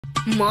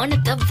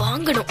மானத்தை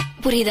வாங்கணும்,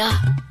 புரியுதா?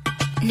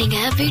 நீங்க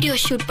வீடியோ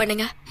ஷூட்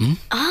பண்ணுங்க.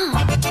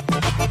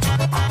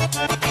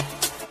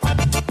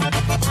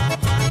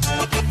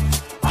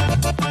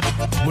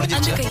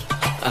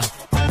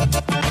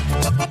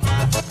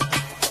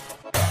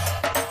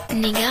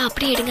 நீங்க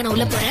அப்படி எடுங்க, நான்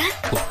உள்ள போறேன்.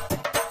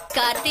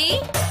 கார்த்தி,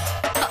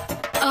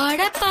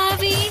 அட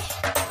பாவி,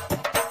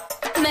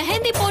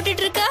 மெஹந்தி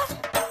போட்டுட்டு இருக்கா?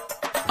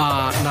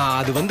 நான்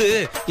அது வந்து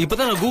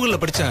இப்பதான் நான் கூகுள்ல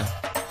படிச்சேன்.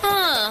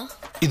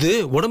 இது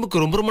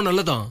உடம்புக்கு ரொம்ப ரொம்ப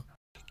நல்லதான்.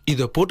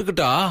 இத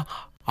போட்டுக்கிட்டா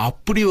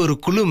அப்படி ஒரு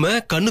குளுமை,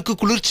 கண்ணுக்கு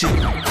குளிர்ச்சி.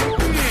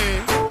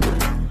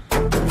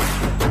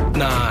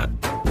 நான்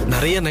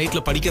நிறைய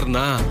நைட்ல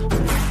படிக்கிறேன்னா,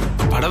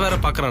 படம் வேற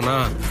பாக்குறானா,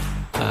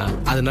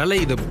 அதனால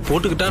இத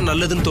போட்டுக்கிட்டா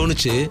நல்லதுன்னு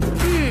தோணுச்சு.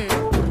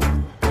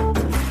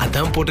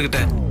 அதான்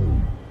போட்டுக்கிட்டேன்.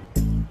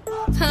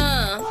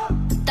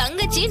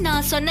 தங்கச்சி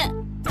நான் சொன்னேன்,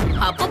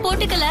 அப்ப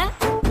போட்டுக்கல.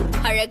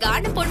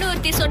 அழகான பொண்ணு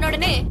ஒருத்தி சொன்ன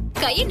உடனே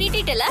கையை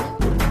நீட்டிட்டல.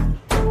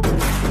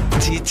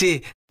 சீச்சி,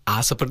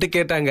 ஆசைப்பட்டு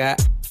கேட்டாங்க,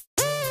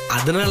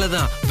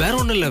 அதனாலதான். வேற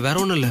ஒண்ணும் இல்ல, வேற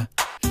ஒண்ணும் இல்ல.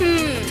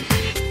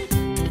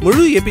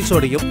 முழு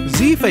எபிசோடையும்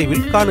Zee5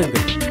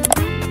 காணுங்கள்.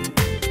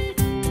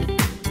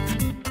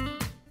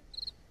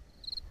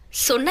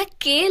 சொன்ன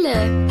கேளு,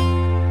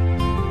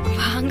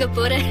 வாங்க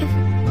போறேன்.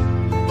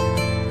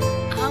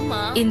 ஆமா,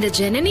 இந்த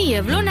ஜனனி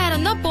எவ்வளவு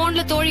நேரம் தான்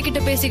போன்ல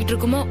தோழிக்கிட்ட பேசிக்கிட்டு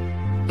இருக்குமோ.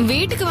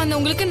 வீட்டுக்கு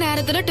வந்தவங்களுக்கு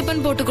நேரத்துல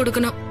டிபன் போட்டு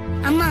கொடுக்கணும்.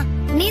 அம்மா,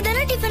 நீ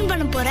தானே டிபன்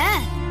பண்ண போற,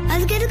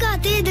 அதுக்கு எதுக்கு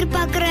அத்தையை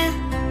எதிர்பார்க்கற?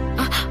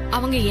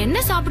 அவங்க என்ன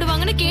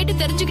சாப்பிடுவாங்கன்னு கேட்டு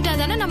தெரிஞ்சுக்கிட்டா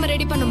தானே நம்ம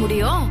ரெடி பண்ண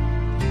முடியும்.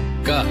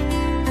 அக்கா,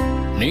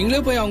 நீங்களே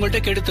போய் அவங்கள்ட்ட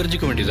கேட்டு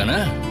தெரிஞ்சுக்க வேண்டியதானே?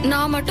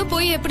 நான் மட்டும்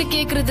போய் எப்படி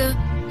கேக்குறது?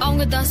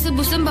 அவங்க தசு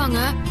புசும்பாங்க,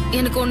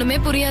 எனக்கு ஒண்ணுமே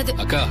புரியாது.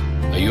 அக்கா,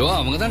 ஐயோ,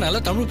 அவங்க தான்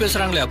நல்லா தமிழ்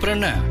பேசுறாங்களே, அப்புறம்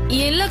என்ன?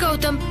 இல்ல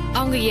கௌதம்,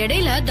 அவங்க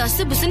இடையில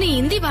தசு புசுன்னு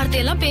ஹிந்தி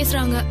வார்த்தையெல்லாம்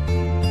பேசுறாங்க.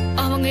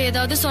 அவங்க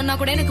ஏதாவது சொன்னா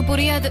கூட எனக்கு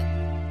புரியாது.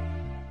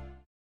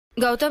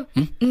 கௌதம்,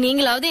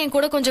 நீங்களாவது என்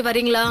கூட கொஞ்சம்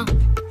வரீங்களா?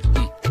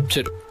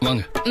 சரி,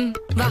 வாங்க.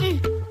 வா.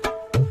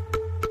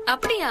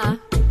 அப்படியா?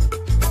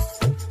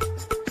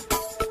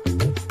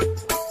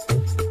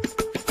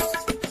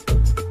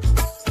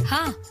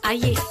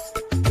 ஐயே,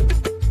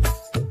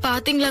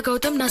 பாத்தீங்களா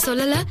கௌதம், நான்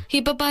சொல்லல,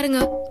 இப்ப பாருங்க.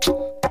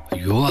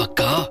 ஐயோ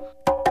அக்கா,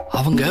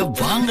 அவங்க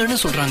வாங்கன்னு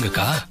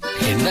சொல்றாங்கக்கா.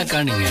 என்னக்கா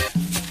நீங்க?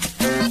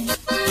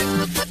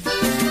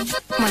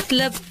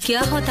 मतलब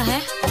क्या होता है?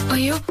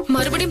 ஐயோ,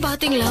 மறுபடியும்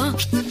பாத்தீங்களா?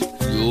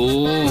 ஐயோ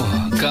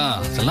அக்கா,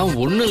 அதெல்லாம்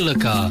ஒண்ணும்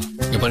இல்லக்கா.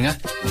 இங்க பாருங்க,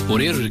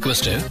 ஒரே ஒரு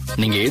ரிக்வெஸ்ட்,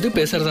 நீங்க எது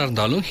பேசுறதா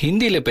இருந்தாலும்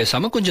ஹிந்தியில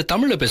பேசாம கொஞ்சம்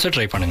தமிழ்ல பேச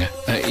ட்ரை பண்ணுங்க.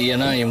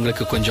 ஏன்னா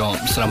இவங்களுக்கு கொஞ்சம்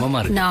சிரமமா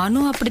இருக்கு.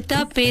 நானும்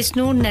அப்படித்தான்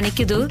பேசணும்னு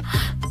நினைக்குது,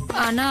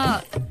 ஆனா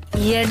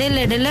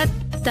இடையில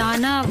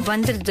தானா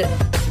வந்துருது.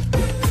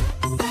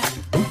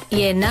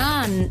 ஏன்னா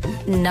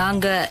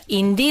நாங்க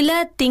ஹிந்தில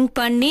திங்க்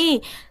பண்ணி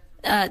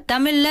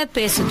தமிழ்ல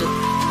பேசுது.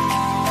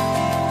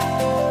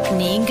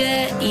 நீங்க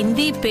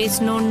ஹிந்தி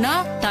பேசணும்னா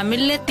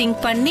தமிழ்ல திங்க்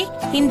பண்ணி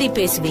ஹிந்தி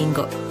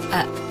பேசுவீங்க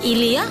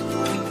இல்லையா?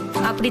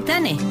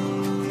 அப்படித்தானே?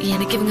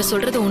 எனக்கு இவங்க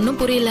சொல்றது ஒன்னும்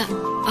புரியல.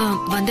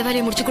 வந்த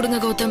வேலையை முடிச்சு கொடுங்க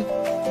கௌதம்.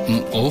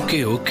 Okay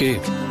okay.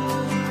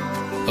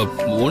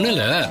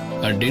 ஒண்ணுல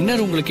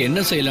டின்னர் உங்களுக்கு என்ன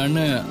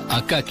செய்யலான்னு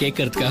அக்கா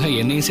கேட்கறதுக்காக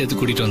என்னையும் சேர்த்து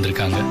கூட்டிட்டு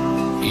வந்திருக்காங்க.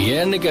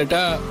 ஏன்னு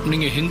கேட்டா,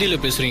 நீங்க ஹிந்தில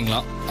பேசுறீங்களா,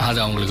 அது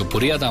அவங்களுக்கு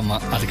புரியாதாமா,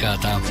 அதுக்காக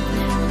தான்.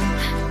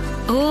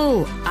 ஓ,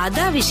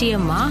 அதான்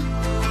விஷயமா?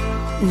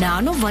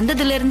 நானும்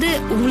வந்ததுல இருந்து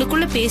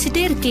உங்களுக்குள்ள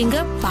பேசிட்டே இருக்கீங்க,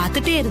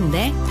 பாத்துட்டே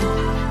இருந்தேன்.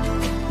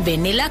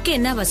 வெண்ணிலாக்கு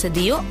என்ன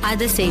வசதியோ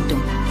அதை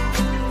செய்யட்டும்.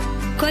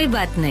 कोई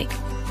बात नहीं,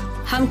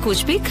 हम कुछ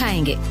भी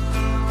खाएंगे.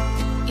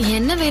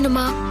 என்ன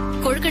வேணுமா?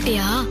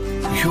 கொழுக்கட்டையா?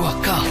 ஐயோ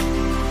அக்கா,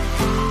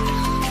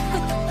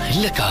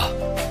 இல்லக்கா,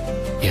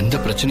 எந்த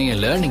பிரச்சனையும்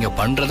இல்ல, நீங்க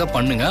பண்றத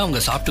பண்ணுங்க, அவங்க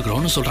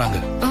சாப்பிட்டுக்கிறோம்னு சொல்றாங்க.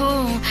 ஓ,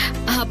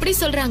 அப்படி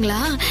சொல்றாங்களா?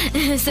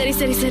 சரி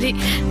சரி சரி.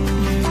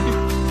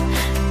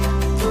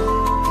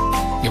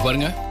 இங்க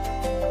பாருங்க,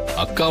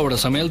 அக்காவோட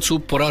சமையல்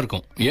சூப்பரா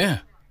இருக்கும். ஏன்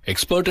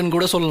எக்ஸ்பர்ட்னு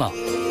கூட சொல்லலாம்.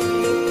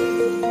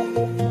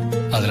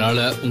 அதனால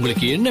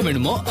உங்களுக்கு என்ன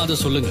வேணுமோ அதை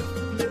சொல்லுங்க,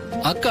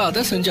 அக்கா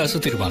அதை செஞ்சு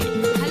அசத்திருவாங்க.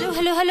 ஹலோ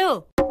ஹலோ ஹலோ,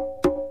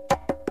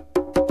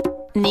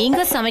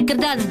 நீங்க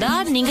சமைக்கிறதா இருந்தா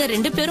நீங்க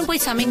 2 பேரும்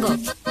போய் சமைங்க.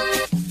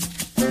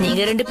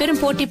 நீங்க 2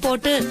 பேரும் போட்டி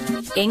போட்டு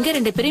எங்க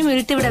 2 பேரையும்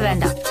இழுத்து விட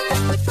வேண்டாம்.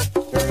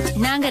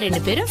 நாங்க 2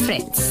 பேரும்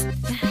ஃப்ரெண்ட்ஸ்.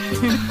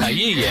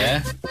 ஐயே,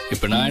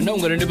 இப்ப நான் என்ன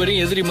உங்க 2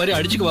 பேரையும் எதிரி மாதிரி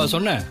அடிச்சுக்குவா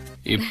சொன்னேன்?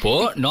 இப்போ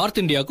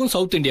நார்த் இந்தியாக்கும்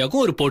சவுத்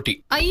இந்தியாக்கும் ஒரு போட்டி.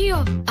 ஐயோ,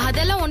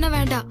 அதெல்லாம் ஒண்ணும்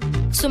வேண்டாம்.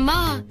 சும்மா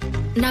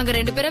நாங்க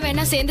 2 பேரும்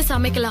வேணா சேர்ந்து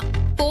சமைக்கலாம்,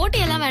 போட்டி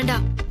எல்லாம்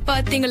வேண்டாம்.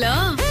 பாத்தீங்களா,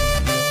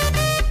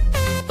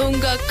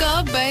 உங்க அக்கா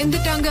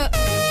பயந்துட்டாங்க.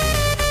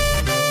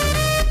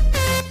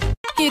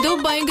 ஏதோ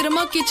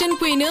பயங்கரமா கிச்சன்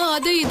குயின்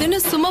அது இதுன்னு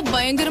சும்மா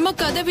பயங்கரமா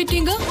கதை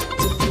விட்டீங்க.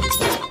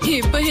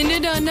 இப்ப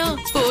என்னடானா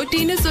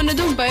போட்டின்னு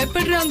சொன்னதும்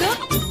பயப்படுறாங்க.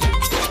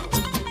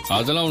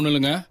 அதெல்லாம் ஒண்ணு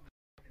இல்லைங்க.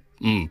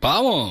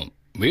 பாவம்,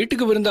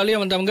 வீட்டுக்கு விருந்தாளியா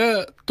வந்தவங்க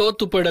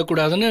தோத்து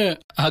போயிடக்கூடாதுன்னு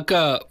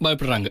அக்கா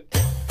பயப்படுறாங்க.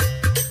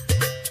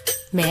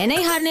 மேனை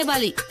ஹார்னே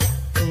வாலி,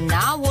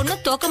 நான்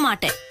ஒன்னும் தோக்க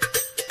மாட்டேன்.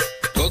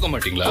 தோக்க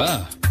மாட்டீங்களா?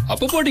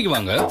 அப்ப போட்டிக்கு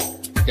வாங்க.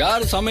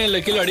 யாரு சமையல்ல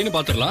கீழே அடின்னு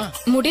பாத்துடலாம்.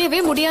 முடியவே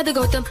முடியாது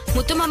கௌதம்.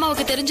 முத்து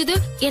மாமாவுக்கு தெரிஞ்சது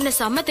என்ன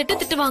செம்ம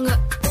திட்டுவாங்க.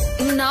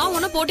 நான்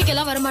உன்ன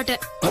போட்டிக்கெல்லாம்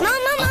வரமாட்டேன்.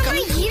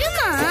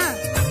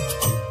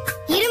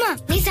 இருமா,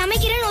 நீ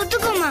சமைக்கிறேன்னு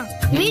ஒத்துக்கோமா.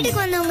 வீட்டுக்கு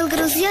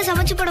வந்தவங்களுக்கு ருசியா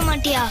சமைச்சு போட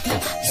மாட்டியா?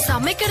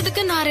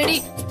 சமைக்கிறதுக்கு நான் ரெடி.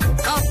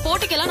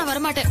 போட்டிக்கெல்லாம் நான்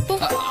வரமாட்டேன்.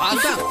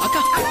 அக்கா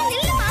அக்கா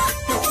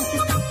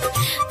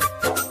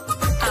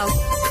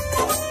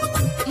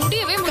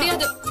முடியவே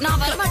முடியாது,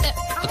 நான் வரமாட்டேன்.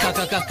 அக்கா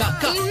அக்கா அக்கா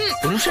அக்கா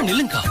ஒரு நிமிஷம்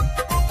நில்லுங்கக்கா.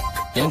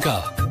 ஏங்கா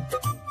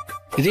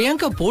இது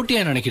ஏங்கா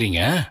போட்டியா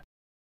நினைக்கிறீங்க?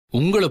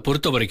 உங்களை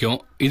பொறுத்த வரைக்கும்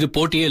இது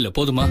போட்டியே இல்ல,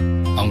 போதுமா?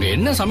 அவங்க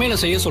என்ன சமையல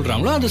செய்ய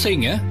சொல்றாங்களோ அதை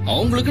செய்யுங்க.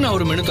 அவங்களுக்கு நான்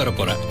ஒரு மெனு தர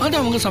போறேன், அதை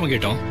அவங்க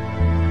சமைக்கட்டும்.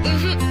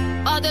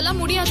 அதெல்லாம்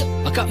முடியாது.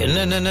 அக்கா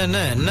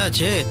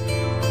என்னாச்சு?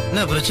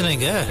 என்ன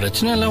பிரச்சனைங்க?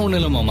 பிரச்சனை எல்லாம் ஒண்ணு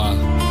இல்ல மாமா.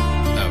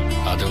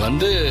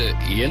 அது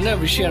என்ன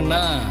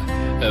விஷயம்னா,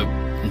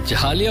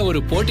 ஜாலியா ஒரு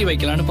போட்டி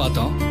வைக்கலான்னு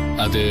பார்த்தோம்.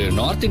 அது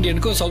நார்த்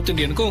இந்தியனுக்கும் சவுத்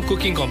இந்தியனுக்கும்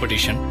குக்கிங்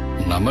காம்படிஷன்.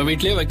 நம்ம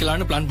வீட்லயே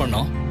வைக்கலான்னு பிளான்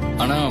பண்ணோம்.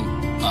 ஆனா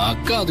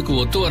அக்கா அதுக்கு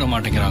ஒத்து வர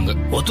மாட்டேங்கிறாங்க.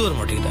 ஒத்து வர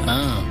மாட்டேங்குதா?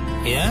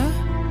 ஏன்?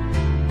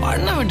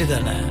 பண்ண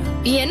வேண்டியதானே?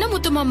 என்ன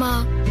முத்து மாமா,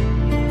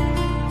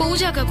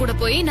 பூஜாக்கா கூட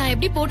போய் நான்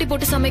எப்படி போட்டி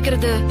போட்டு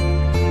சமைக்கிறது?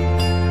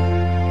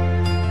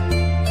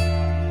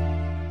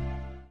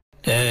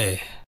 ஏய்,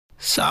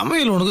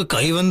 சமையல் உனக்கு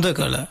கை வந்த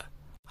கலை.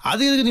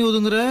 அது எதுக்கு நீ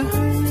ஒதுங்குற?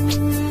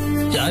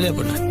 ஜாலியா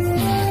பண்ண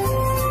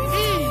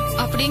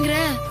அப்படிங்கிற?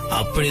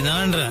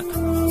 அப்படிதான்ற.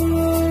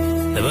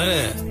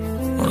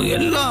 உனக்கு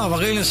எல்லா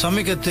வகையிலும்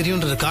சமைக்க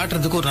தெரியும்ன்றத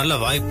காட்டுறதுக்கு ஒரு நல்ல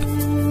வாய்ப்பு.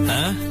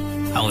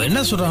 அவங்க என்ன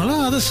சொல்றாங்களோ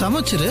அதை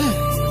சமைச்சிரு.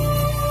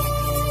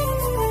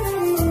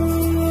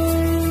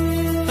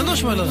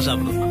 சந்தோஷமா எல்லாரும்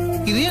சாப்பிடும்.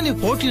 இது ஏன் நீ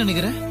போட்டி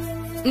நினைக்கிற?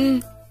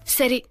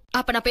 சரி,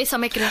 அப்ப நான் போய்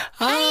சமைக்கிறேன்.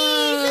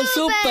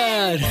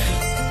 சூப்பர்.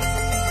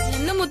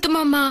 என்ன முத்து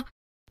மாமா,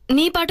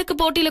 நீ பாட்டுக்கு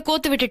போட்டியில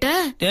கோத்து விட்டுட்ட?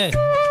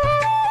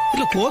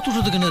 இல்ல, கோத்து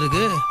விடுறதுக்கு என்ன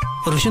இருக்கு?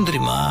 ஒரு விஷயம்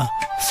தெரியுமா?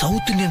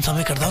 சவுத் இந்தியன்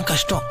சமைக்கிறது தான்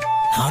கஷ்டம்.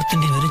 நார்த்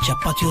இந்தியன் வெறும்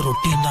சப்பாத்தியும்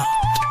ரொட்டியும் தான்.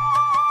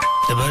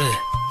 பாரு,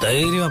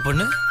 தைரியமா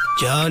பண்ணு,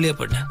 ஜாலியா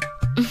பண்ணு.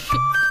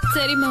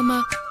 சரி மாமா.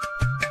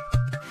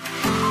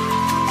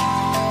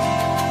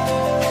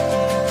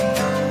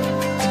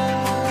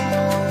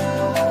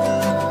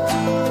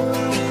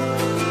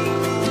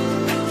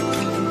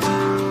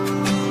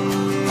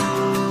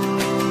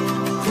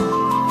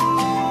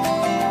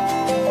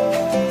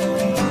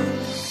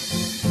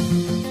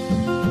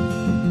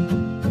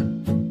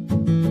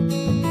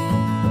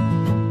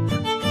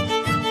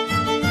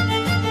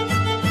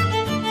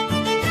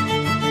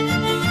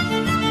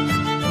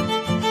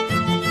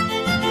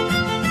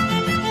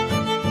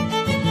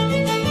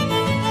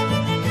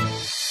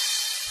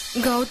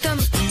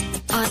 கௌதம்,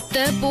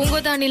 அத்தை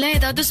பூங்கோதானிலாம்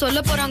ஏதாவது சொல்ல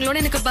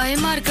போறாங்களோன்னு எனக்கு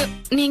பயமா இருக்கு.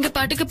 நீங்க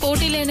பாட்டுக்கு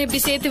போட்டியில என்ன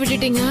இப்படி சேர்த்து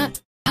விட்டுட்டீங்க.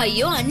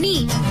 ஐயோ அண்ணி,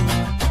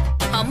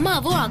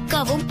 அம்மாவும்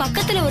அக்காவும்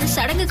பக்கத்துல ஒரு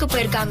சடங்குக்கு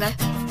போயிருக்காங்க.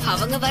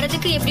 அவங்க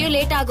வரதுக்கு எப்படியோ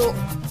லேட் ஆகும்.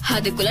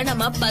 அதுக்குள்ள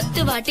நம்ம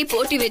 10 வாட்டி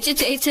போட்டி வச்சு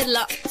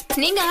ஜெயிச்சிடலாம்.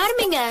 நீங்க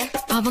ஆரம்பிங்க.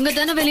 அவங்க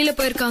தானே வெளியில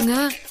போயிருக்காங்க.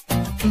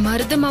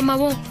 மருது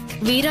மாமாவும்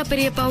வீரா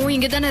பெரியப்பாவும்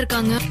இங்க தானே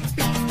இருக்காங்க.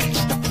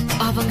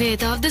 அவங்க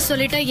ஏதாவது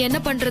சொல்லிட்டா என்ன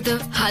பண்றது?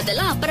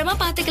 அதெல்லாம் அப்புறமா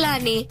பாத்துக்கலாம்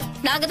அண்ணி.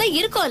 நாங்க தான்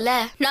இருக்கோம்ல,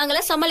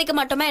 நாங்களாம் சமாளிக்க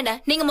மாட்டோமா என்ன?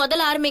 நீங்க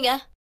முதல்ல ஆரம்பிங்க.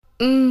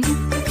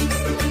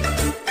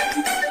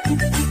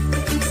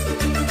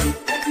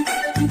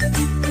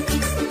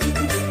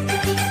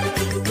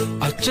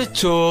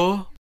 அச்சச்சோ,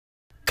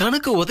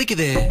 கணக்கு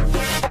உதைக்குதே.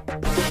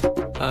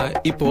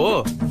 இப்போ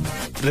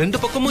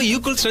 2 பக்கமும்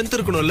ஈக்குவல் ஸ்ட்ரென்த்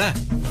இருக்கணும்ல?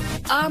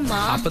 ஆமா,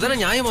 அப்பதானே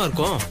நியாயமா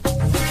இருக்கும்.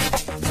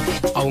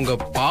 அவங்க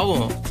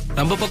பாவம்,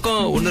 நம்ம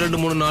பக்கம் 1 2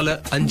 3 4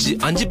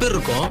 5 பேர்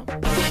இருக்கோம்.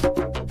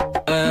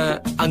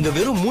 அங்க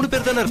வெறும் 3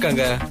 பேர் தானே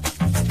இருக்காங்க.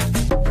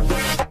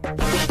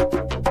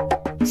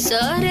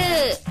 சார்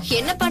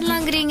என்ன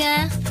பண்ணலாங்கிறீங்க?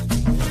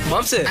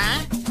 மாம்சே,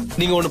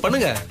 நீங்க ஒண்ணு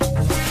பண்ணுங்க.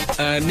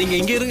 நீங்க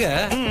இங்க இருங்க.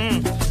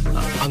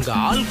 அங்க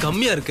ஆள்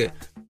கம்மியா இருக்கு.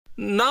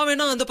 நான்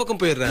வேணா அந்த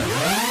பக்கம் போயிடுறேன்.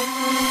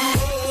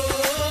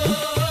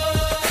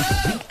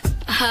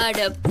 அட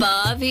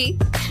பாவி,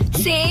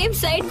 சேம்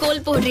சைடு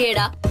கோல்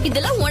போடுறியேடா.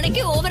 இதெல்லாம்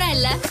உனக்கே ஓவரா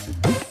இல்ல?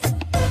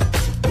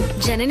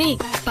 ஜனனி,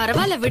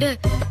 பரவாயில்ல விடு.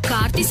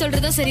 கார்த்தி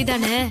சொல்றதும்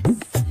சரிதானே.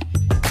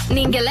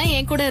 நீங்க எல்லாம்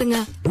என் கூட இருங்க.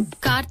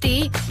 கார்த்தி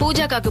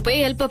பூஜாக்காக்கு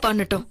போய் ஹெல்ப்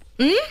பண்ணட்டும்.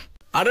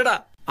 அடடா,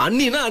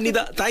 அண்ணினா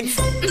அண்ணிதான். தேங்க்ஸ்.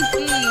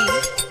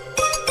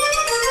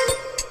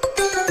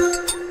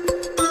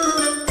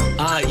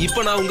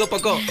 இப்ப நான் உங்க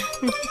பக்கம்.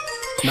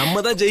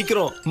 நம்ம தான்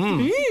ஜெயிக்கிறோம்.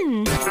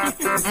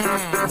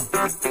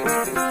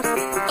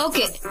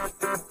 ஓகே,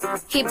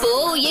 இப்போ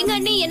எங்க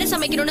அண்ணி என்ன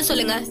சமைக்கணும்னு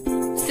சொல்லுங்க.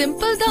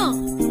 சிம்பிள் தான்.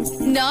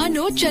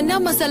 நானும் சன்னா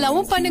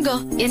மசாலாவும் பண்ணுங்க.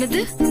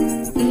 என்னது?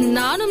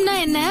 நானும்னா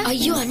என்ன?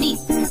 ஐயோ அண்ணி,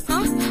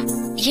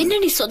 என்ன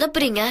நீ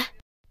சொதப்புறீங்க?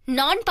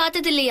 நான்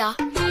பார்த்தது இல்லையா?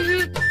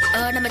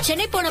 நம்ம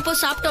சென்னை போனப்போ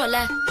சாப்பிட்டோம்ல,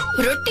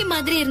 ரொட்டி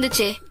மாதிரி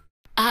இருந்துச்சு.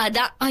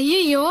 அதான்.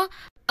 ஐயோ,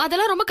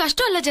 அதெல்லாம் ரொம்ப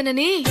கஷ்டம் இல்ல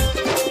ஜனனி?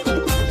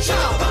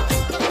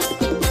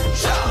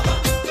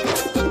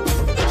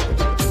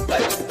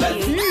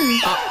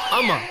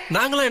 ஆமா,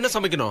 நாங்களாம் என்ன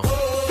சமைக்கணும்?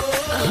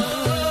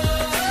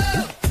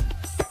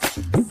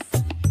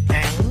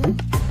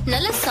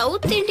 நல்ல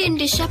சவுத் இந்தியன்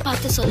டிஷ்ஷா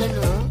பார்த்து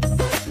சொல்லணும்.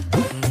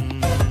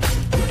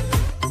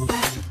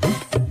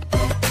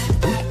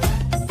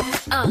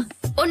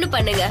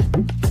 பண்ணுங்க.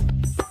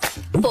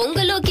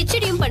 பொங்கலோ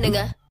கிச்சடியும்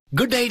பண்ணுங்க.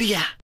 Good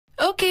idea.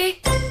 ஓகே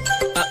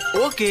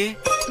ஓகே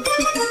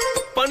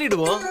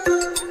பண்ணிடுவோம்.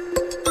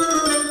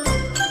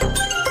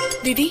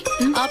 दीदी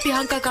आप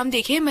यहाँ का काम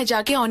देखिए, मैं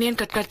जाके ऑनियन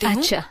कट करती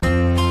हूँ. अच्छा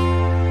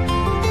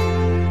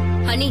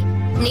ஹனி,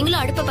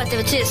 நீங்களும் அடுப்ப பத்த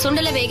வச்சு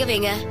சுண்டல வேக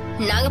வைங்க.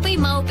 நாங்க போய்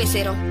மாவு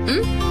பேசுறோம்.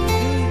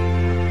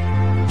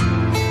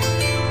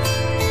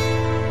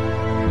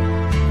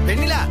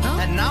 வெண்ணிலா,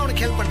 நான்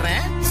உனக்கு ஹெல்ப்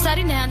பண்றேன்.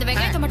 சரி, நான் அந்த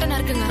வெங்காயத்தை மட்டும்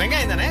நறுக்குங்க.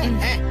 வெங்காயம் தானே?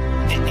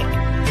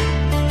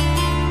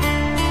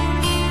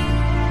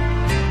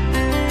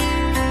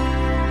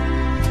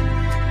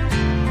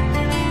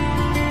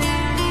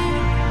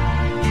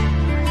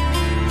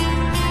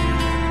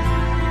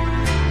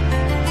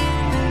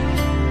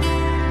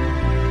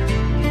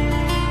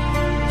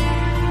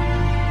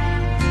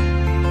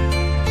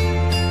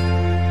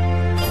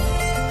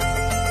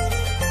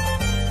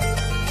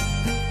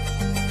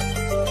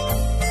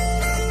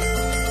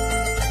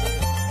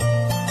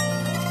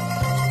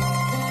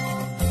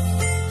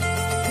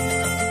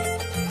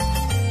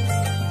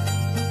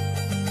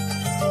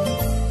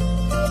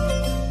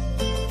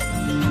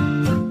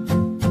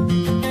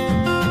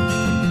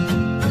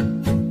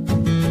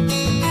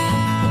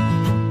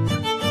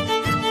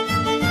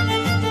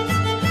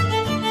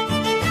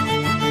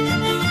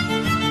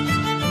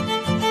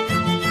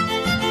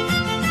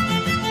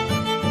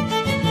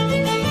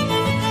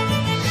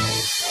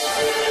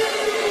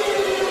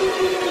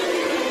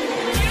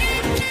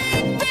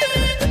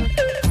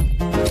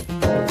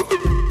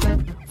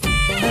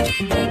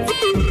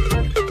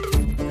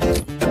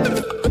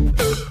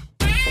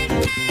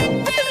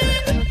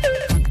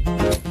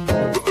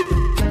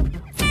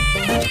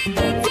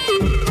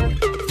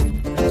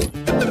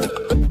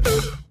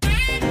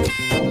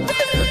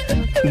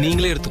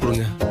 நீங்களே எடுத்து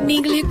கொடுங்க.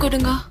 நீங்களே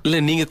கொடுங்க. இல்ல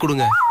நீங்க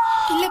கொடுங்க.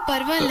 இல்ல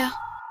பரவாயில்ல.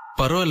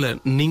 பரவாயில்ல,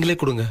 நீங்களே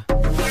கொடுங்க.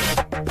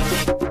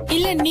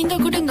 இல்ல நீங்க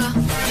கொடுங்க.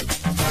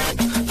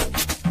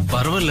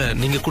 பரவாயில்ல,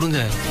 நீங்க கொடுங்க.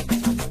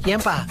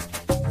 ஏன்பா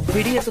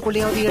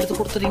விடியத்துக்குள்ளேயாவது எடுத்து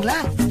கொடுத்துறீங்களா?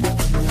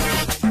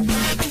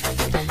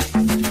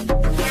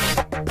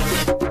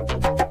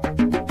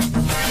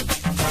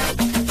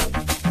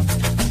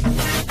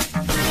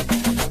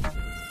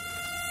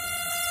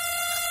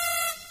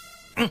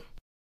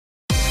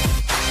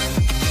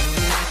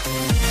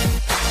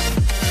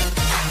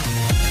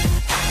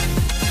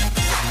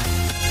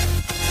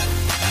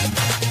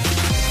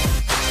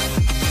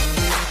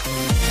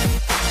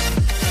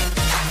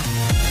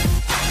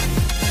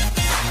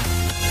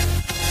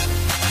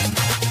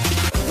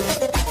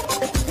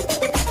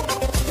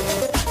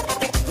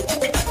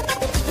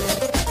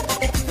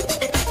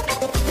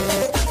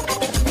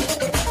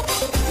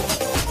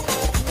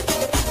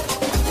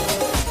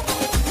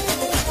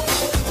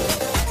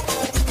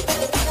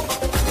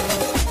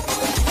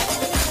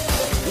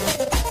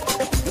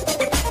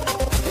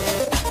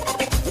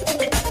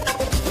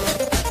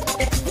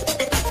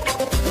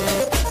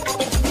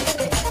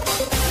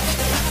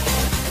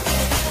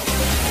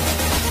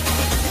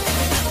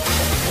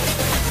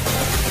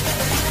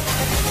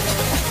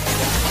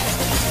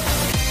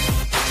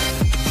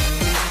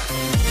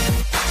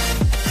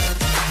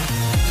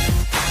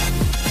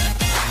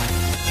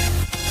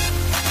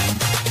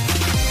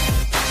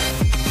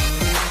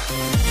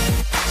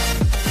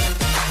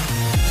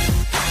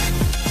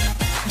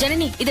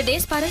 ஜனனி, இத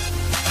டேஸ் பாரு.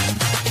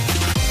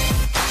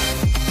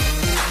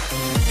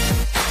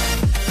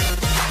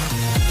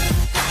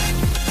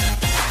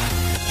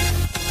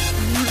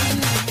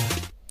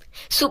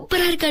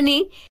 சூப்பரா இருக்கா நீ.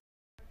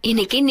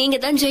 இன்னைக்கு நீங்க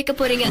தான் ஜெயிக்க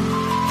போறீங்க.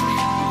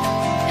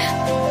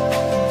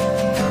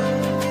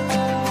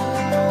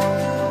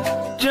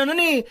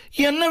 ஜனனி,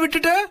 என்ன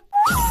விட்டுட்ட?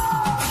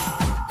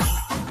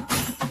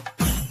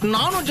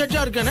 நானும்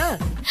ஜட்ஜா இருக்கேனே.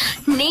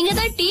 நீங்க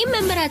தான் டீம்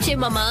மெம்பர் ஆச்சே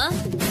மாமா.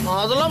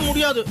 அதெல்லாம்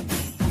முடியாது.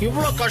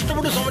 இவ்வளவு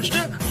கஷ்டப்பட்டு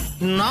சமைச்சிட்டு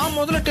நான்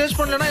முதல்ல டேஸ்ட்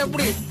பண்ணலனா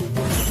எப்படி?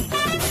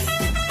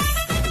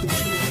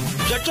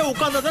 ஜட்ஜா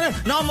உட்கார்ந்தா தானே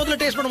நான் முதல்ல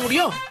டேஸ்ட் பண்ண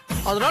முடியும்.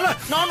 அதனால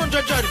நானும்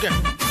ஜட்ஜா இருக்கேன்.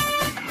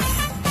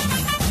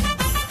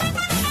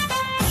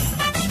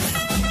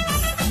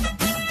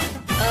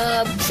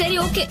 சரி,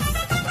 ஓகே.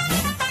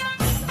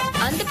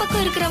 அந்த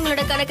பக்கம்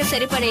இருக்கிறவங்களோட கணக்கு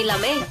சரி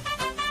பண்ணிடலாமே.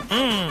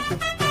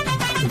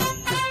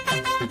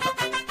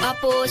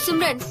 அப்போ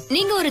சிம்ரன்,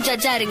 நீங்க ஒரு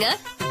ஜட்ஜா இருங்க.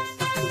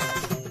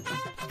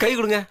 கை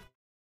கொடுங்க.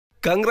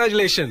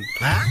 கங்க்ராச்சுலேஷன்.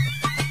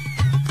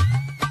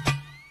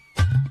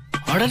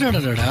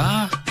 அடடடடா,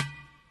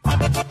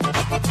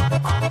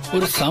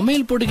 ஒரு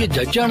சமையல் போட்டிக்கு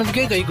ஜட்ஜ்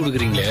ஆனதுக்கே கை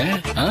கொடுக்குறீங்களே.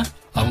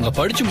 அவங்க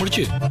படிச்சு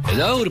முடிச்சு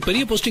ஏதாவது ஒரு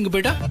பெரிய போஸ்டிங்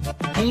போயிட்டா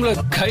உங்களை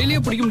கையிலேயே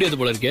பிடிக்க முடியாது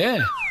போல இருக்கே.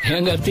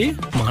 ஏன் கார்த்தி?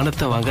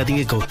 மானத்தை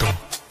வாங்காதீங்க கௌதம்.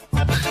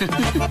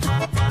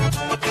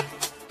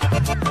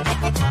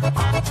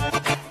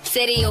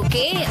 சரி,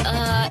 ஓகே.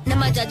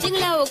 நம்ம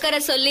ஜட்ஜிங்களா உட்கார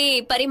சொல்லி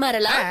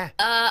பரிமாறலாம்.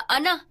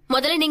 அண்ணா,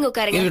 முதல்ல நீங்க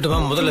உட்காருங்க.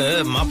 முதல்ல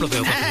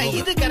மாப்பிள்ளை.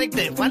 இது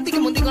கரெக்ட். பந்திக்கு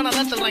முந்திக்கோனா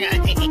தான் சொல்றாங்க.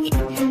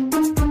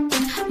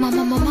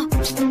 மாமா மாமா,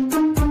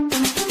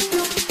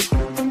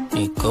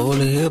 நீ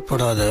கவலையே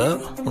படாத.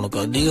 உனக்கு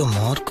அதிக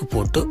மார்க்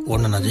போட்டு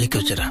உன்னை நான்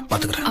ஜெயிக்க வச்சிடறேன்.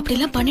 பாத்துக்கிறேன்.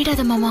 அப்படிலாம்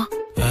பண்ணிடாத மாமா.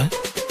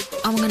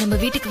 அவங்க அவங்க நம்ம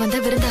வீட்டுக்கு வந்த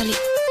விருந்தாளி.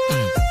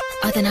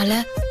 அதனால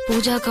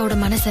பூஜா அக்காவோட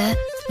மனச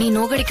நீ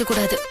நோகடிக்க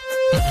கூடாது.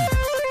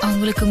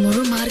 அவங்களுக்கு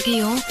முழு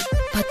மார்க்கையும்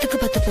 10க்கு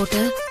 10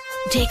 போட்டு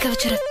ஜெயிக்க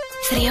வச்சிரு.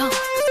 சரியா?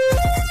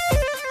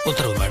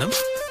 உத்தரவு மேடம்.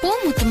 போ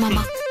முத்து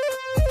மாமா.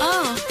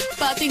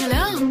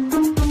 பாத்தீங்களா,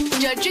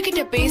 ஜட்ஜு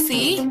கிட்ட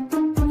பேசி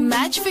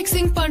மேட்ச்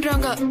பிக்சிங்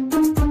பண்றாங்க.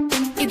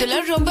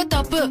 இதெல்லாம் ரொம்ப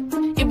தப்பு.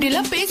 இப்படி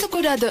எல்லாம்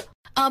பேசக்கூடாது.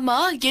 ஆமா,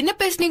 என்ன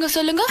பேசுனீங்க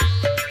சொல்லுங்க.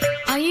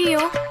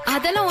 ஐயோ,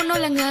 அதெல்லாம் ஒண்ணும்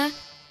இல்லங்க.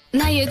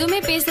 நான் எதுவுமே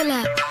பேசல.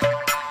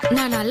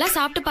 நான் நல்லா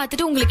சாப்பிட்டு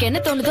பார்த்துட்டு உங்களுக்கு என்ன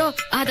தோணுதோ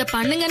அத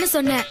பண்ணுங்கன்னு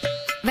சொன்னேன்.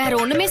 வேற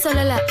ஒண்ணுமே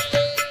சொல்லல.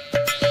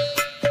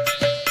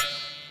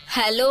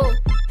 ஹலோ,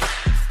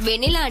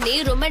 வெண்ணிலா நீ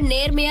ரொம்ப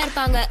நேர்மையா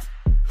இருப்பாங்க.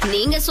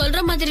 நீங்க சொல்ற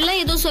மாதிரி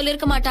எல்லாம் எதுவும்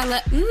சொல்லிருக்க மாட்டாங்க.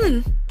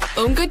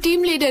 உங்க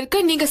டீம்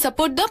லீடருக்கு நீங்க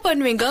சப்போர்ட் தான்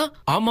பண்ணுவீங்க.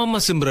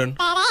 ஆமா சிம்ரன்.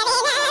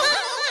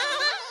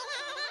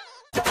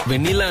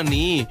 வெண்ணிலா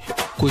நீ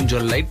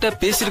கொஞ்சம் லைட்டா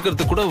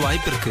பேசிருக்கிறது கூட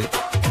வாய்ப்பு இருக்கு.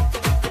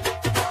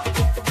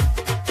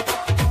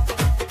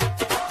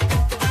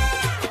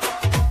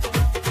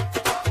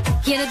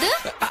 என்னது?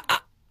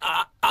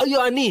 ஐயோ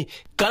அண்ணி,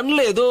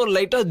 கண்ணுல ஏதோ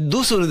லைட்டா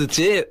தூசு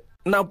விழுந்துச்சு.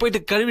 நான் போயிட்டு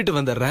கழுவிட்டு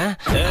வந்துடுறேன்.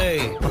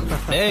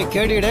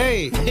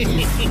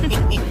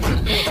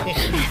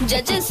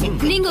 ஜட்ஜஸ்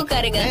நீங்க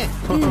உட்காருங்க.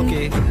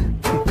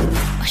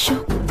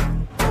 அசோக்,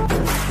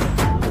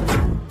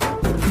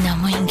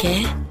 நம்ம இங்க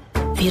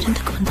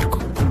விருந்துக்கு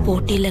வந்திருக்கோம்.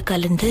 போட்டியில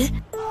கலந்து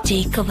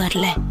ஜெயிக்க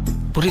வரல.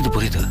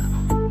 புரியுது.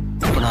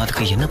 அப்ப நான்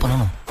அதுக்கு என்ன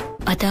பண்ணணும்?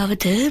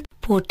 அதாவது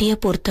போட்டிய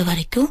பொறுத்த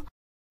வரைக்கும்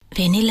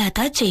வெண்ணிலா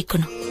தான்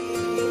ஜெயிக்கணும்.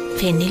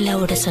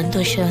 வெண்ணிலாவோட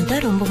சந்தோஷம்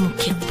தான் ரொம்ப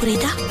முக்கியம்.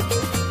 புரியுதா?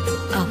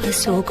 அவ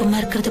சோகமா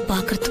இருக்கிறத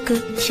பாக்குறதுக்கு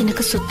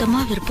எனக்கு சுத்தமா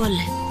விருப்பம்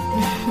இல்ல.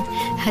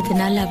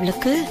 அதனால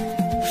அவளுக்கு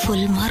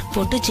ஃபுல் மார்க்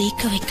போட்டு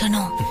ஜெயிக்க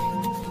வைக்கணும்.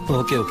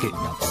 ஓகே.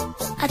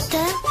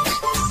 அத்தை,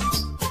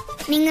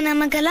 நீங்க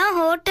நமக்கெல்லாம்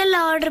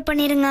ஹோட்டல்ல ஆர்டர்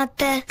பண்ணிருங்க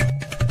அத்தை.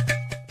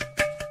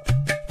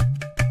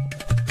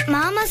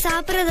 மாமா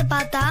சாப்பிடறத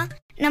பார்த்தா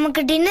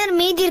நமக்கு டின்னர்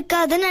மீதி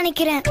இருக்காதுன்னு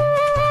நினைக்கிறேன்.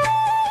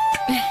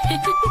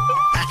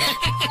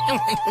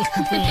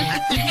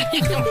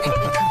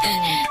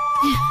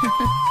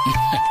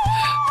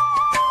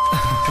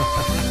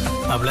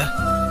 அவள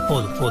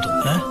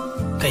போதும்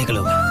கை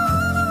கழுவுங்க.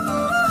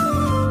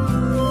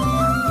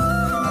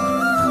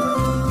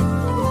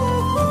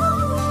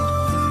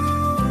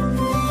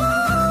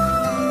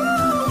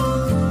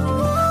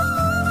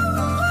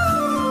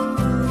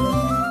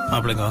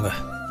 அப்படிங்க வாங்க.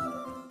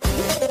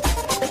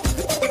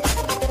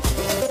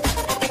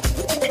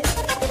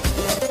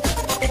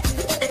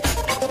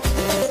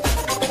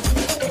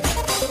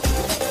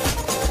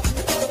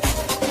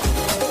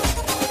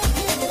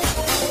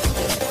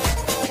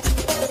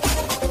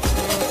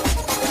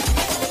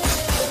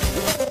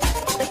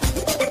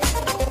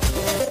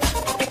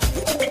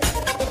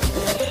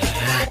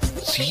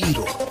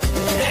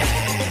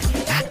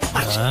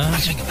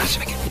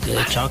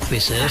 இது சாக்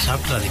பீஸ்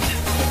சாப்பிட்றாதீங்க.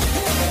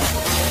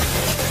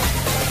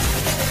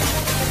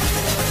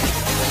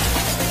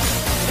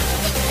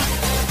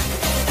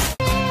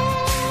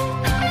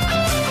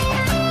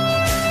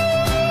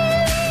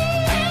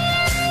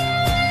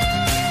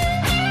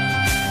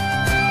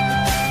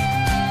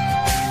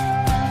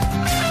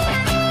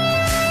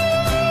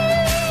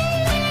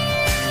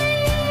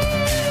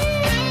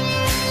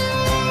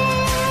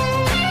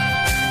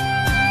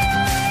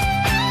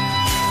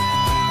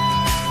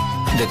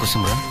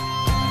 சிம்ரன்,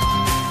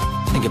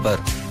 நீங்க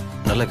பார்,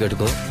 நல்லா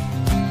கேட்டுக்கோ.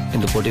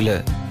 இந்த போட்டியில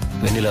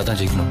வெண்ணிலா தான்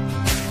ஜெயிக்கணும்.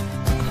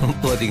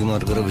 ரொம்ப அதிகமா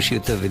இருக்கிற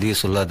விஷயத்த வெளியே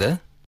சொல்லாத.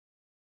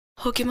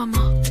 ஓகே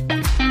மாமா.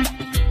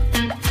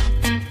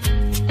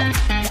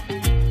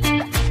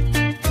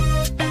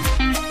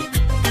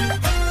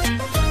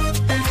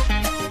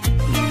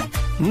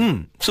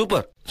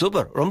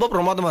 சூப்பர், ரொம்ப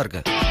பிரமாதமா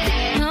இருக்கு.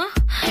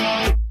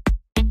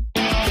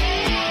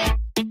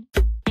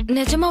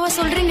 நிஜமாவா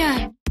சொல்றீங்க?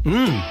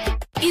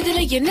 இதுல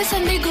என்ன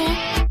சந்தேகம்?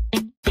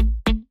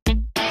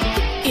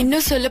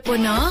 இன்னும் சொல்ல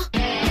போனா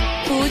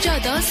பூஜா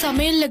தான்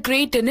சமையல்ல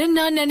கிரேட்னு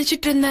நான்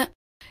நினைச்சிட்டு இருந்தேன்.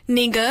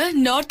 நீங்க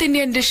நார்த்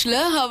இந்தியன்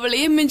டிஷ்ல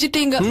அவளையே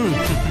மிஞ்சிட்டீங்க.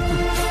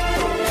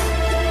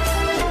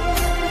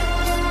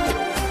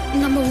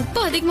 நம்ம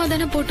உப்பு அதிகமா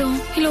தானே போட்டோம்.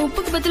 இல்ல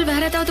உப்புக்கு பதில்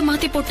வேற ஏதாவது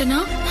மாத்தி போட்டனா?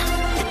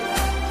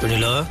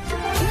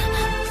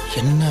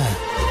 என்ன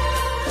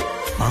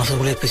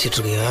மனசுக்குள்ளே பேசிட்டு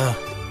இருக்கியா?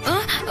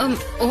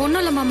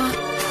 ஒண்ணும் இல்ல மாமா.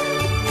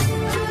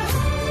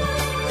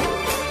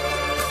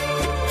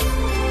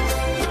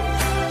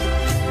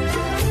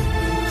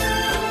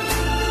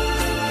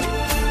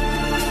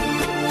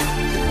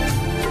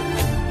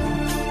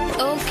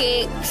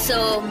 சோ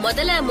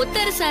முதல்ல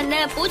முத்தரசன்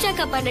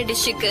பூஜாக்கா பண்ண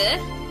டிஷ்ஷுக்கு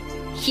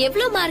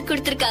எவ்வளவு மார்க்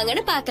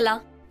கொடுத்திருக்காங்கன்னு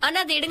பாக்கலாம்.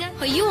 ஆனா அதை எடுங்க.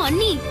 ஐயோ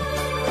அண்ணி,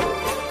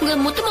 உங்க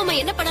முத்து மாமா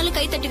என்ன பண்ணாலும்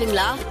கை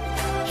தட்டுவீங்களா?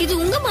 இது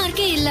உங்க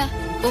மார்க்கே இல்ல.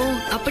 ஓ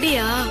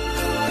அப்படியா?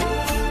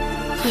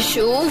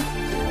 ஐயோ,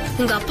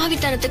 உங்க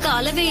அப்பாவித்தனத்துக்கு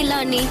அளவே இல்ல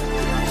அண்ணி.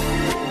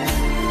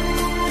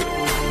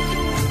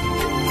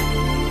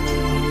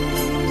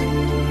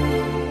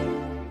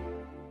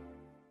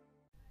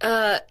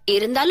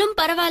 இருந்தாலும்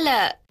பரவாயில்ல,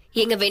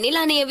 எங்க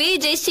வெண்ணிலானையவே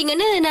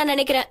ஜெயிச்சிங்கன்னு நான்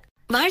நினைக்கிறேன்.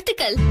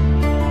 வாழ்த்துக்கள்.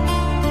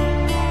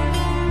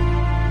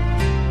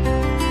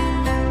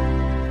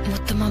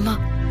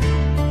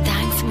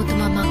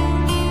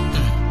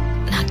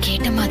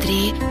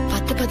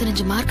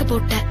 15 மார்க்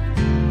போட்ட.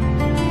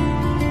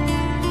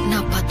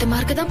 நான் 10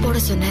 மார்க் தான் போட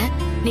சொன்னேன்,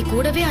 நீ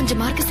கூடவே 5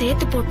 மார்க்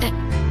சேர்த்து போட்ட.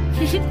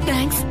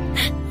 தேங்க்ஸ்.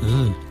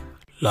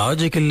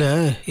 லாஜிக் இல்ல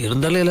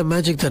இருந்தாலும் இல்ல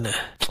மேஜிக் தானே.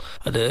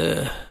 அது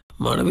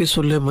மனைவி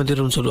சொல்ல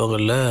மந்திரம்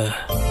சொல்லுவாங்கல்ல,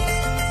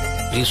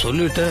 நீ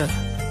சொல்லிட்ட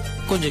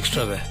கொஞ்சம்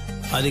எக்ஸ்ட்ராவே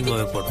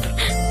அதிகமாவே போட்ட.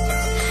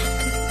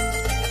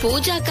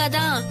 பூஜாக்கா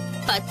தான்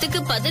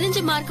 10க்கு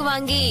 15 மார்க்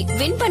வாங்கி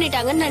வின்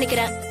பண்ணிட்டாங்கன்னு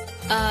நினைக்கிறேன்.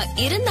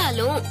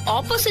 இருந்தாலும்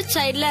ஆப்போசிட்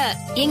சைடுல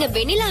எங்க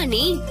வெண்ணிலா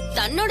நீ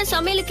தன்னோட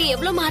சமையலுக்கு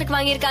எவ்வளவு மார்க்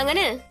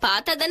வாங்கியிருக்காங்கன்னு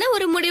பார்த்தா தானே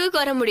ஒரு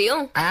முடிவுக்கு வர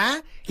முடியும்.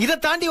 இத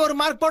தாண்டி ஒரு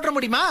மார்க் போட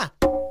முடியுமா?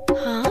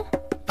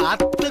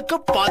 10க்கு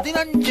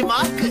 15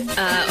 மார்க்.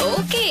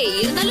 ஓகே,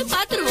 இருந்தாலும்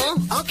பாத்துருவோம்.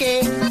 ஓகே,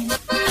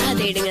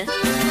 அதை எடுங்க.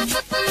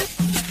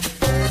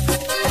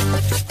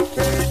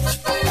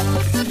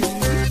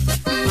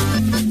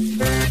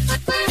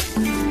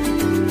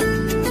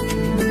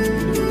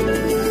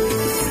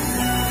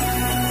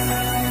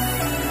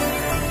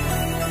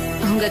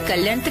 உங்க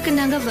கல்யாணத்துக்கு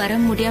நாங்க வர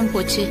முடியாம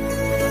போச்சு.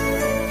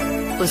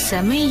 उस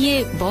समय ये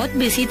बहुत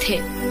बिजी थे.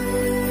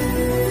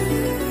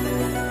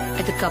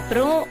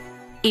 அதுக்கப்புறம்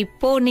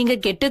இப்போ நீங்க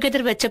கெட்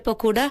டுகெதர் வச்சப்போ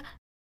கூட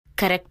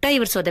கரெக்டா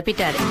இவர்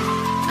சொதப்பிட்டாரு.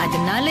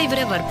 அதனால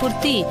இவரை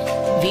வற்புறுத்தி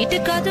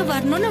வீட்டுக்காவது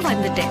வரணும்னு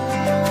வந்துட்டேன்.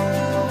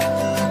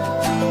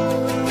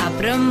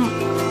 அப்புறம்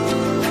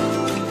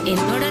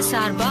என்னோட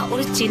சார்பா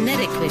ஒரு சின்ன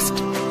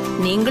ரெக்வெஸ்ட்,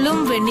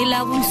 நீங்களும்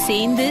வெண்ணிலாவும்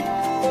சேர்ந்து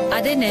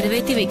அதை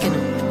நிறைவேற்றி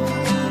வைக்கணும்.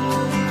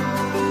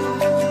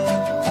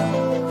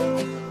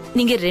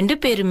 நீங்க 2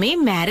 பேருமே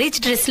மேரேஜ்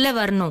ட்ரெஸ்ல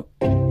வரணும்.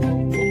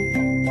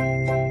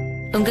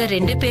 உங்க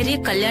 2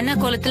 பேரையும் கல்யாண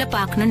கோலத்துல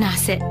பாக்கணும்னு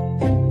ஆசை.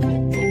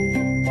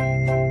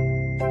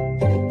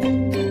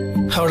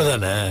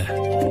 அவ்வளவுதானே,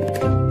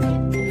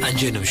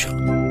 5 நிமிஷம்.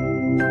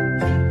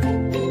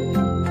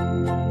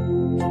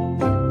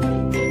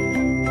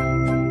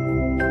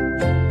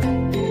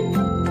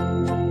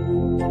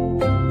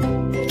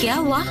 क्या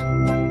हुआ?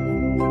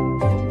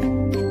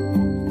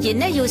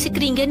 என்ன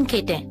யோசிக்கிறீங்கன்னு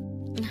கேட்டேன்.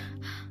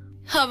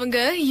 அவங்க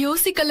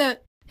யோசிக்கல,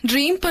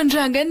 ட்ரீம்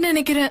பண்றாங்கன்னு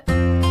நினைக்கிறேன்.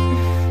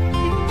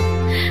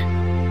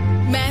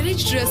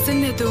 மேரேஜ் ட்ரெஸ்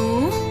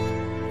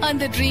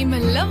அந்த ட்ரீம்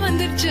எல்லாம்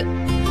வந்துருச்சு.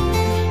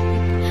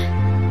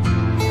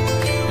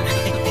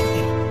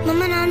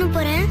 மாமா நானும்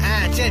போறேன்.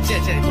 சரி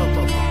சரி சரி, போ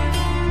போ.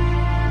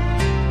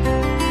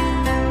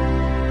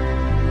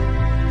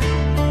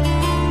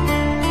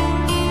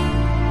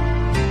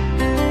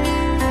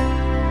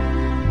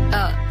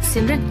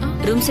 सिमरन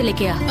रूम से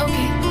लेके आ.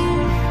 ओके.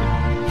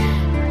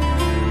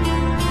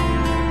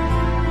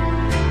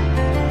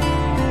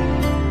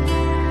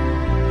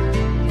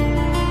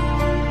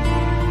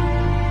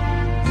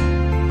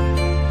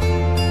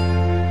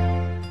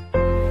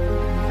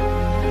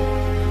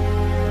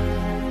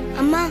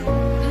 அம்மா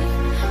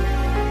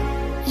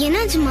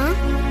என்னாச்சுமா?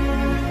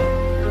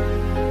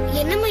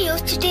 என்னம்மா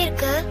யோசிச்சுட்டே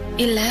இருக்க?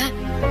 இல்ல,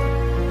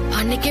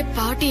 அன்னைக்கே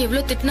பாட்டி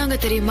எவ்வளவு திட்டினாங்க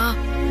தெரியுமா?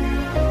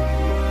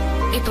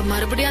 இப்ப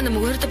மறுபடியும் அந்த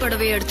முகூர்த்த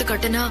படவையை எடுத்து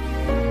கட்டுனா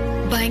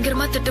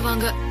பயங்கரமா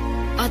திட்டுவாங்க.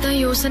 அதான்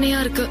யோசனையா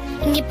இருக்கு.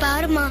 இங்க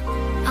பாருமா,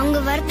 அவங்க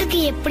வரத்துக்கு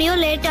எப்படியோ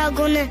லேட்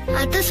ஆகும்னு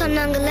அத்தை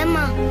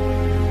சொன்னாங்கல்லம்மா.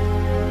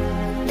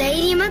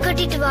 தைரியமா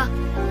கட்டிட்டு வா,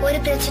 ஒரு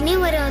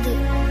பிரச்சனையும் வராது.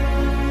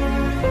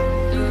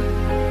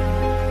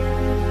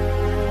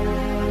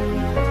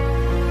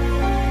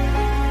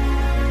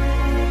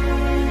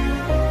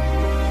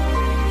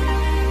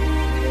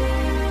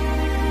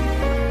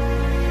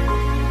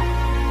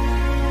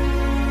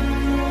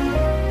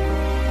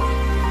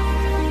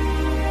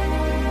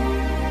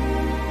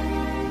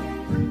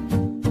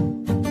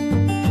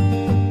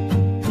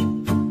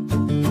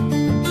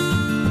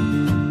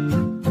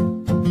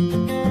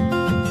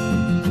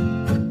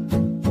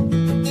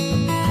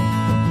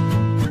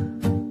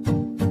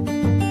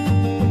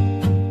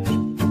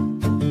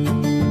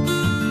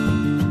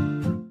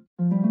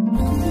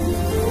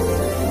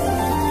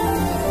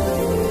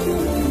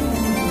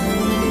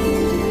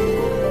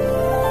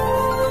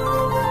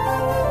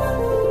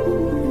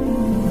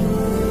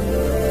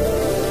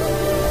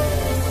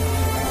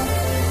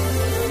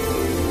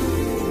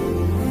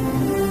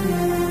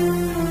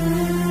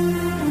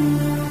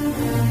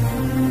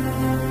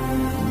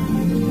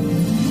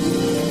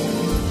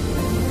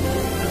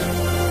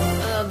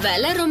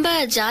 விலை ரொம்ப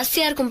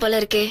ஜாஸ்தியா இருக்கும் போல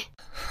இருக்கே.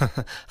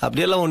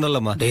 அப்படியெல்லாம் ஒண்ணும்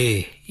இல்லம்மா.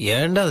 டேய்,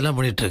 ஏன்டா அதெல்லாம்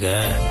பண்ணிட்டு இருக்க?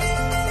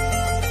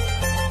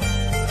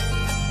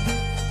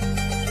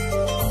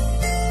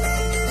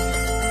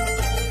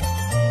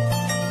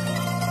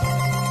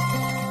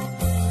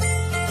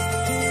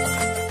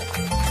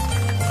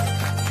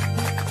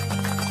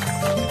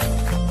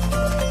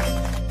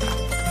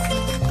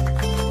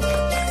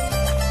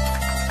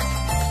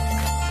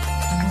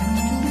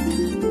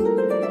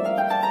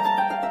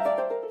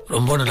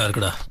 ரொம்ப நல்லா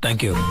இருக்குடா,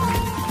 தேங்க்யூ.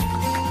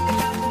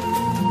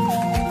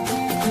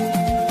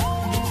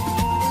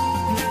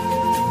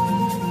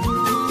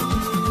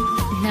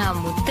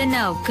 நான்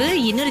முத்தண்ணாவுக்கு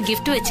இன்னொரு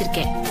கிஃப்ட்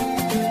வச்சிருக்கேன்.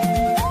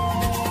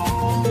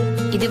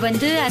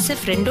 இது as a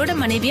ஃப்ரெண்டோட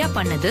மனைவியா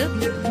பண்ணது.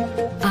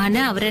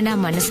 ஆனா அவரை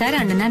நான் மனசார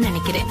அண்ணனா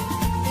நினைக்கிறேன்.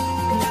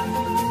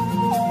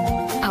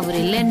 அவர்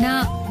இல்லைன்னா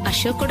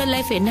அசோக்கோட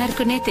லைஃப் என்ன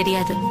இருக்குன்னே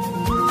தெரியாது.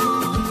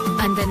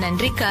 அந்த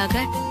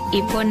நன்றிக்காக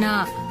இப்போ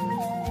நான்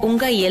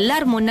உங்க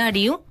எல்லார்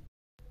முன்னாடியும்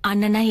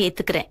அண்ணனா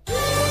ஏத்துக்கிறேன்.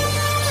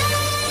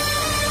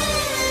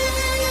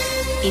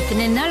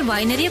 இத்தனை நாள்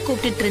வாய் நிறைய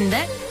கூப்பிட்டு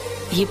இருந்தேன்,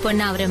 இப்போ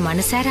நான் அவரை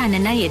மனசார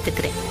அண்ணனா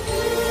ஏத்துக்கிறேன்.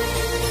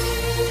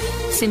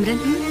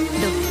 சிம்ரன்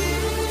இதோ.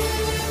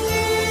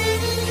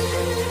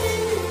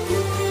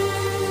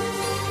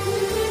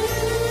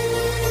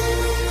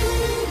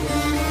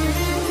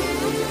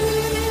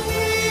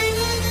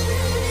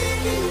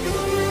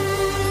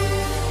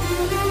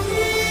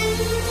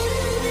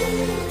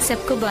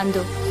 सबको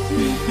बांधो.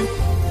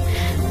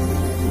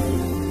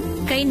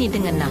 कई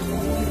नीदुंगन्ना.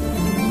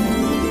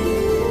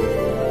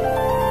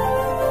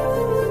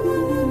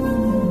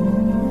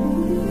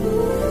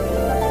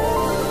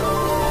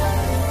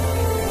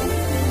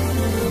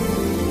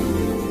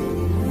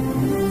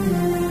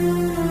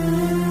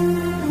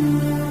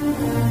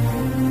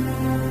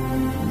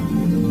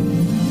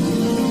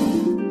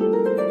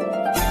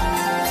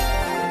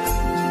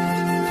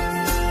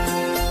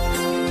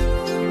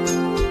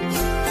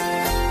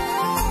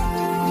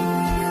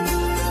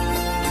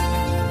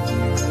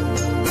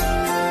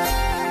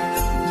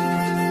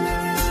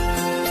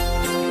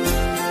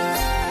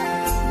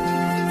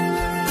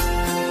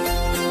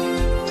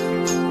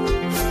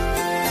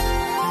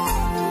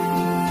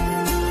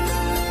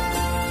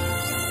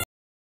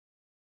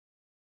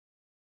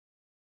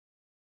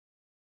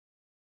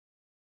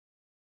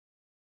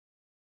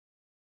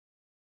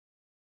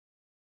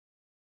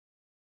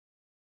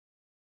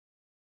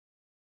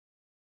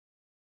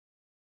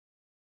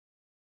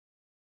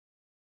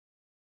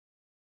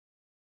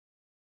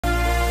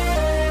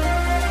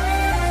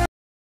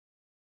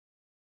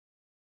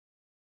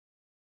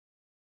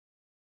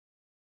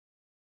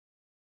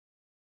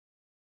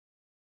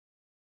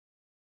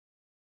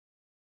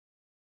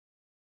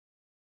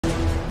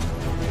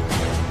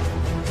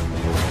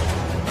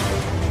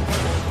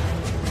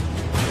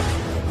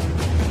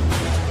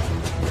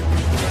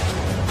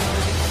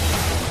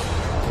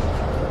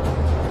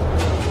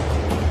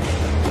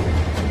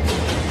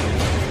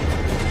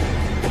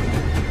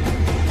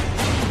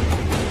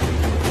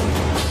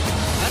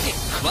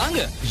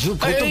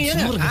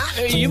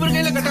 இவர்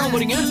கையில கட்டாம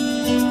போறீங்க?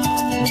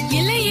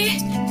 இல்லையே,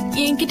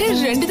 என்கிட்ட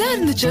 2 தான்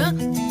இருந்துச்சு,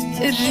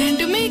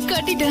 2மே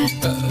கட்டிட்டேன்.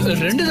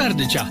 2 தான்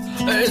இருந்துச்சா?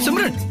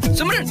 சிம்ரன்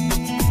சிம்ரன்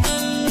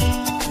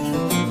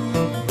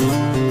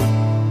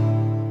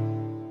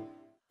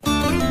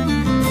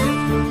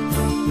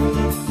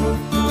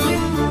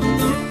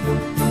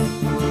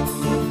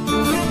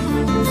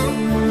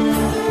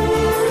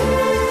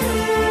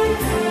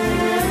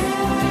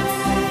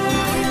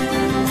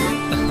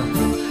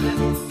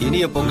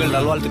இனிய பொங்கல்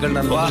நல்வாழ்த்துக்கள்.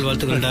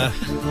 வாழ்த்துக்கள்டா.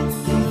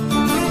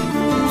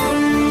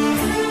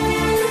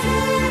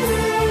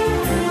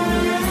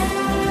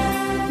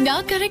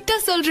 நான் கரெக்டா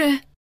சொல்றேன்.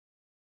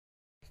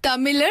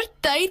 தமிழர்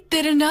தை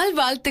திருநாள்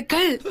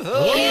வாழ்த்துக்கள்.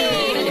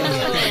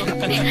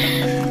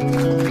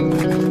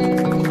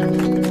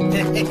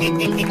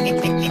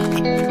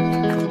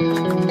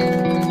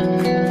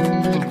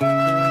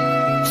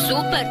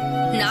 சூப்பர்.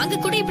 நாங்க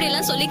கூட இப்படி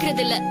எல்லாம்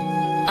சொல்லிக்கிறது இல்ல.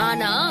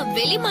 ஆனா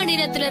வெளி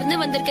மாநிலத்துல இருந்து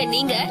வந்திருக்க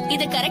நீங்க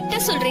இத கரெக்டா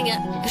சொல்றீங்க.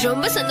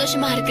 ரொம்ப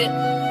சந்தோஷமா இருக்கு.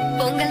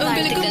 பொங்கல்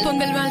வாழ்த்துக்கள்.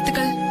 பொங்கல்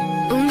வாழ்த்துக்கள்.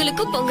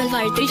 உங்களுக்கும் பொங்கல்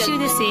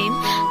வாழ்த்துக்கள். சேம்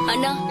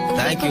அண்ணா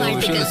உங்களுக்கும்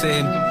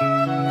வாழ்த்துக்கள்.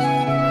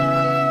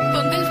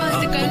 பொங்கல்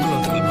வாழ்த்துக்கள்.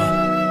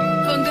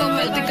 பொங்கல்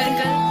வாழ்த்துக்கள்.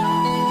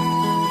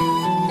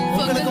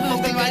 உங்களுக்கு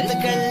பொங்கல்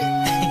வாழ்த்துக்கள்.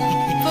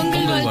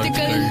 பொங்கல்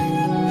வாழ்த்துக்கள்.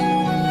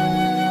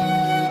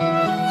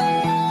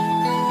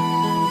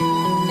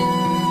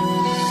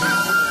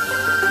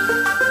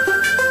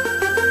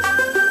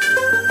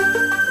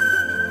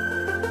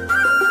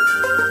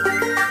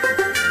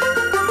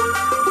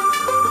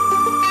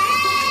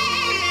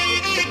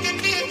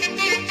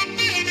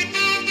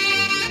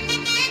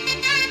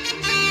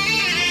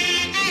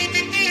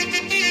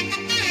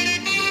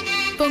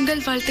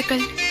 பொங்கல்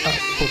வாழ்த்துக்கள்.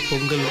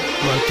 பொங்கல்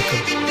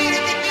வாழ்த்துக்கள்.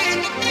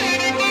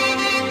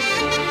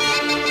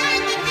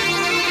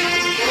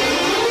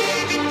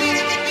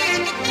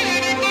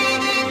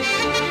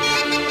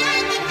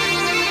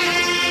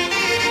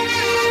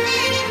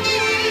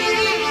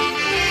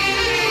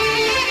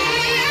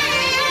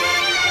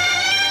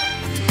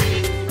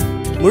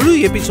 முழு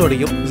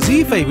எபிசோடையும்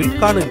Zee5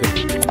 காணுங்கள்.